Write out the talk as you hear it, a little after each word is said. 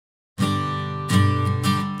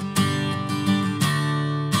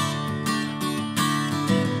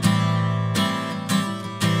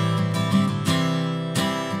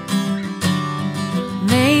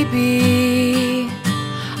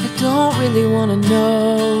really wanna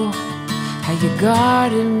know how your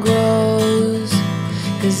garden grows,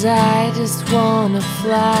 'cause I just wanna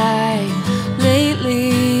fly.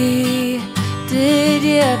 Lately, did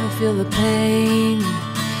you ever feel the pain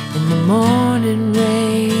in the morning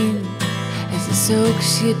rain as it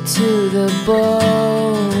soaks you to the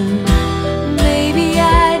bone? Maybe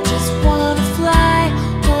I just wanna fly,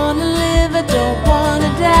 wanna live, I don't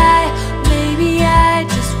wanna die. Maybe I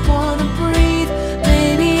just wanna breathe,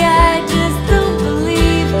 maybe I just don't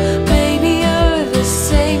believe. Maybe you're the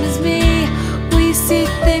same as me, we see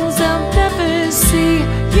things I'll never see.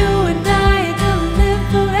 You and I are gonna live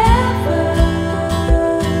forever.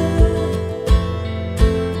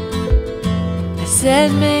 I said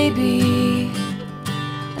maybe,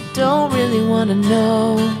 I don't really wanna know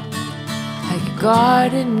how your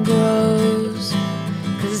garden grows,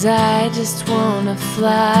 'cause I just wanna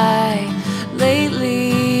fly.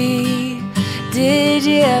 Lately, did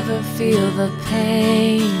you ever feel the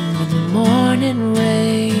pain in the morning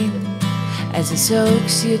rain as it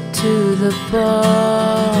soaks you to the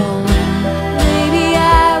bone? Maybe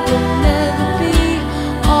I will never be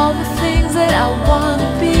all the things that I wanna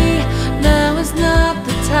be. Now is not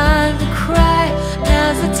the time to cry,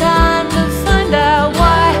 now's the time to find out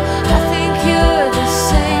why. I think you're the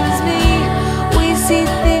same as me, we see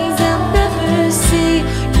things I'll never see.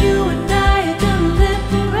 You and I are gonna live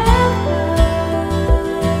forever.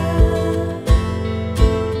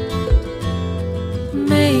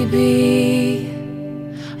 Maybe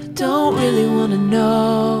I don't really wanna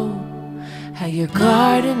know how your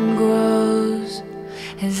garden grows,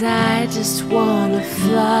 as I just wanna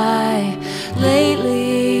fly.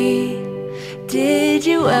 Lately, did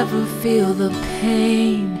you ever feel the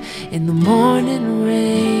pain in the morning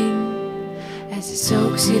rain as it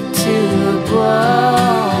soaks you to the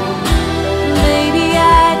bone?